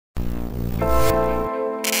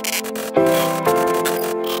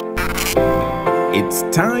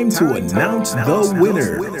It's time to announce the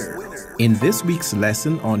winner. In this week's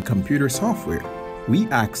lesson on computer software, we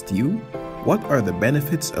asked you, what are the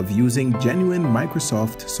benefits of using genuine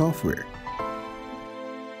Microsoft software?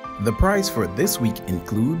 The prize for this week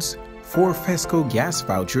includes 4 Fesco gas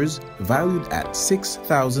vouchers valued at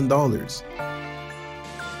 $6,000.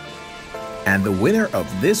 And the winner of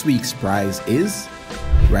this week's prize is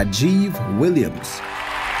Rajiv Williams.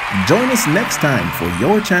 Join us next time for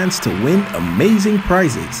your chance to win amazing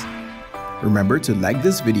prizes. Remember to like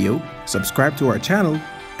this video, subscribe to our channel,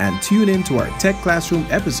 and tune in to our Tech Classroom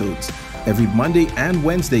episodes every Monday and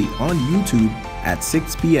Wednesday on YouTube at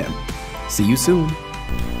 6 p.m. See you soon.